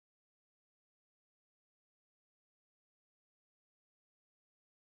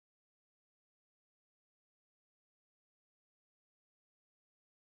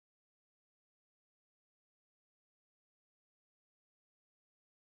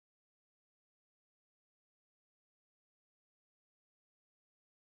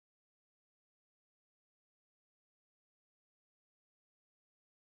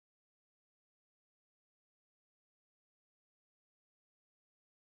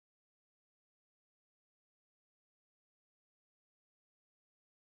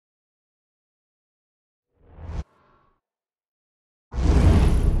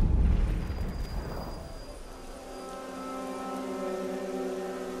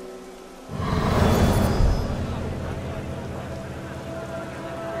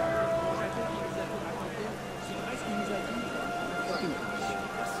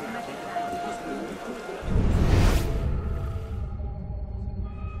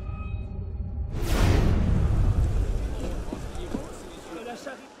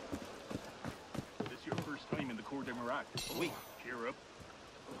back. Wait, cheer up.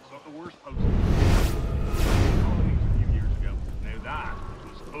 It's not the worst post. A few years ago. Now that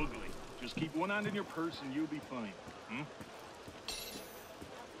was ugly. Just keep one hand in your purse and you'll be fine. Hmm?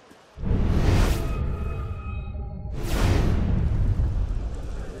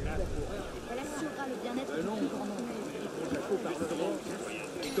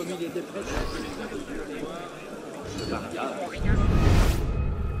 Comme il était prêt,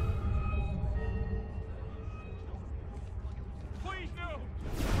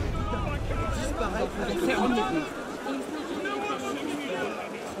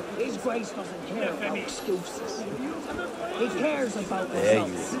 His Grace doesn't care about excuses. He cares about the There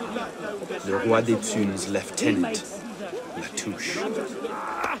you are. The Roi des Thunes' lieutenant, Latouche.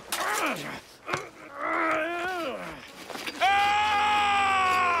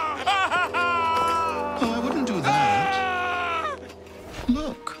 Oh, I wouldn't do that.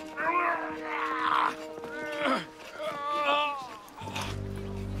 Look.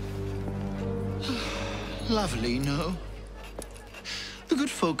 Lovely, no? The good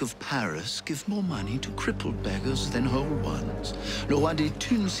folk of Paris give more money to crippled beggars than whole ones. Le Roi des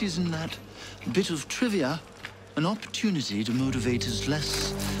Thunes sees in that bit of trivia an opportunity to motivate his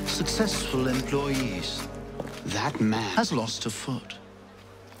less successful employees. That man Has lost a foot.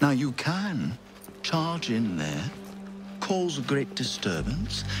 Now you can charge in there, cause a great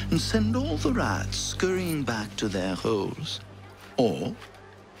disturbance, and send all the rats scurrying back to their holes. Or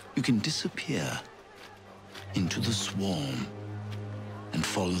you can disappear into the swarm and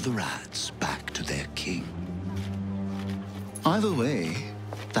follow the rats back to their king. Either way,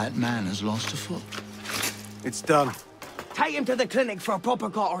 that man has lost a foot. It's done. Take him to the clinic for a proper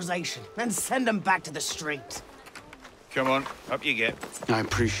cauterization, then send him back to the street. Come on, up you get. I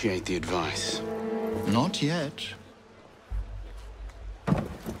appreciate the advice. Not yet.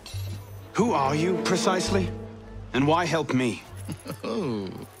 Who are you, precisely? And why help me? Oh,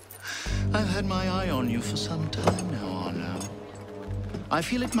 I've had my eye on you for some time now, Arno. I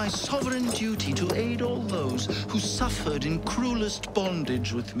feel it my sovereign duty to aid all those who suffered in cruelest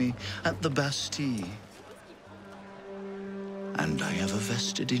bondage with me at the Bastille. And I have a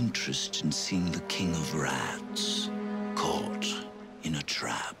vested interest in seeing the King of Rats caught in a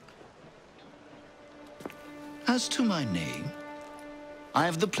trap. As to my name, I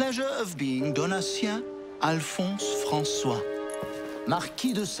have the pleasure of being Donatien Alphonse François,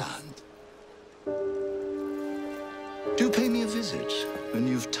 Marquis de Sade. Do pay me a visit when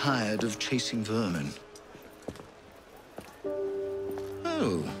you've tired of chasing vermin.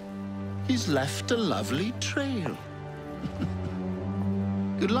 Oh, he's left a lovely trail.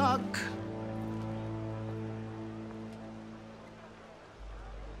 Good luck.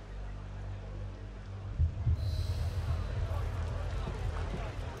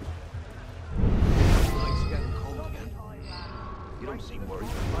 You don't seem worried.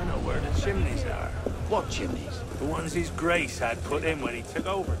 I know where the chimneys are. What chimneys? The ones his Grace had put in when he took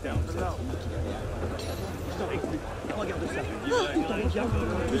over down below.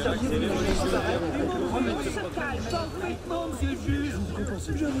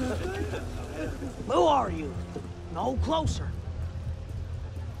 Who are you? No closer.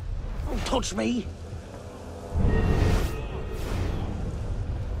 Don't touch me.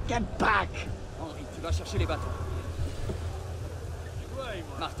 Get back. Henri, tu vas chercher les bâtons.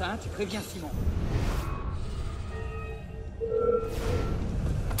 Martin, tu préviens Simon.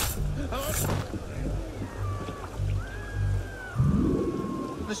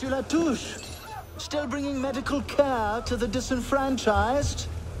 Monsieur Latouche, still bringing medical care to the disenfranchised?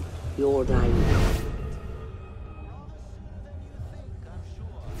 Your day.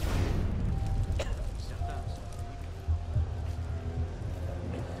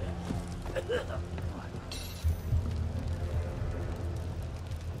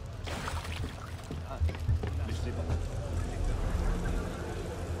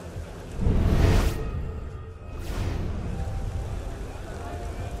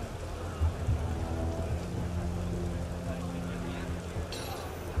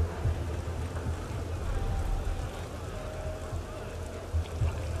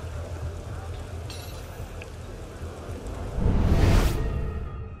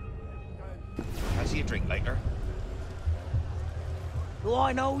 Fancy a drink later? Do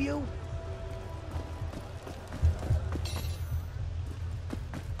I know you?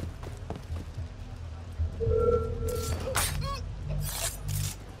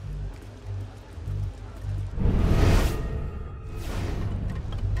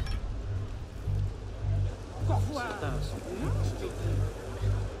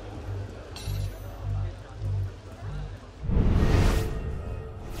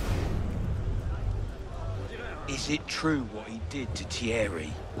 Is it true what he did to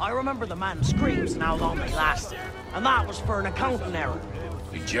Thierry? I remember the man's screams and how long they lasted. And that was for an accounting error.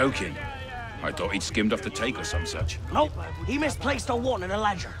 You're joking. I thought he'd skimmed off the take or some such. Nope, he misplaced a 1 in a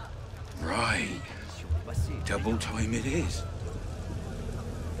ledger. Right. Double time it is.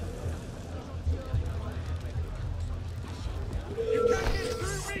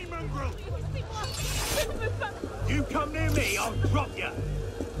 You come near me, I'll drop you.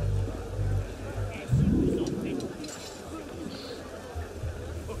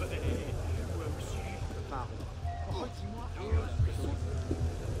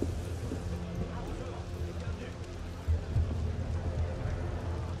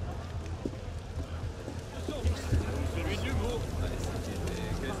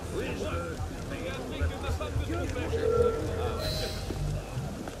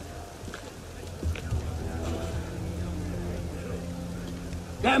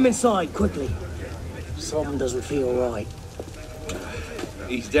 Get him inside, quickly. Something doesn't feel right.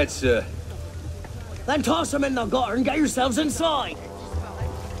 He's dead, sir. Then toss him in the gutter and get yourselves inside.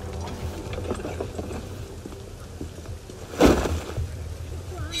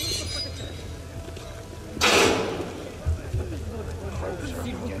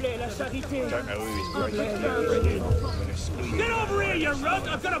 Don't know who he's breaking to. Get over here, you runt!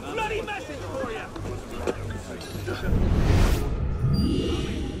 I've got a bloody message for you!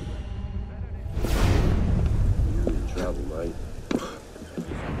 Trouble, mate.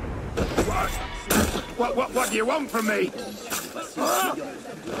 What do you want from me?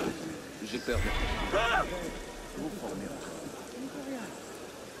 J'ai peur.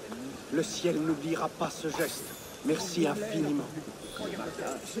 Le ciel n'oubliera pas ce geste. Merci infiniment.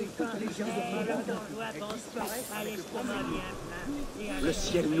 Le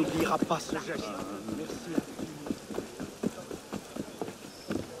ciel n'oubliera pas ce geste. Merci.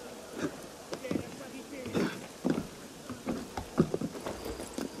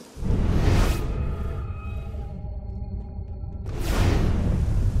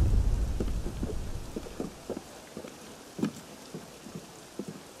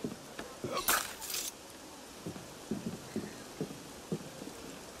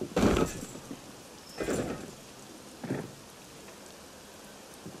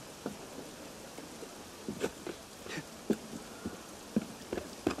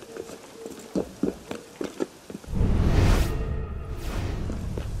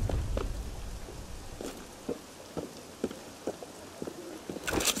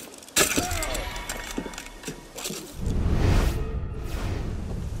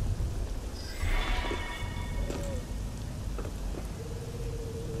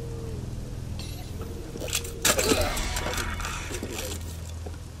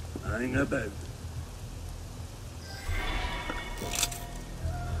 Hang about.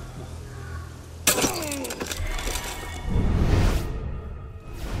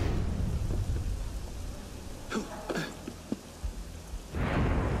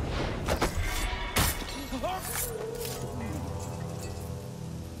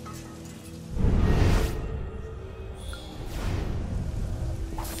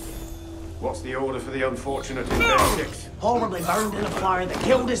 What's the order for the unfortunate in bed 6? Horribly burned in a fire that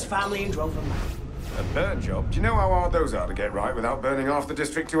killed his family and drove him mad. A burn job? Do you know how hard those are to get right without burning half the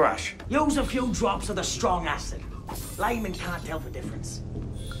district to ash? Use a few drops of the strong acid. Laymen can't tell the difference.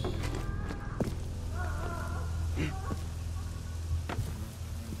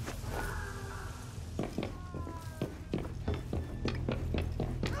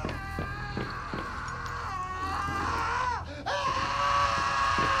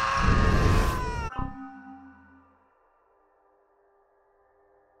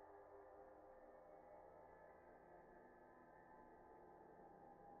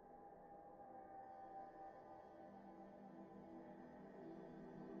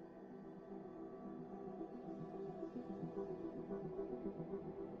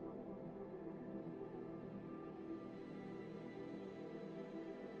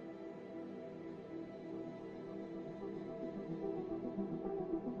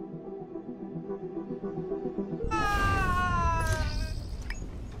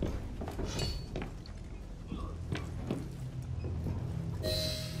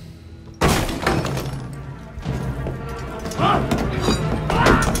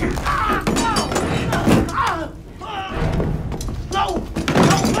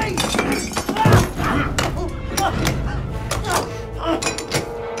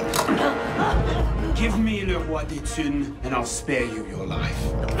 Give me le roi des thunes, and I'll spare you your life.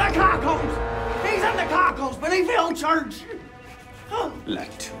 The carcos! He's in the carcos beneath the old church!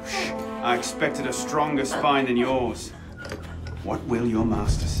 Latouche, I expected a stronger spine than yours. What will your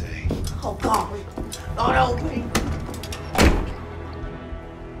master say? Oh, God. Not only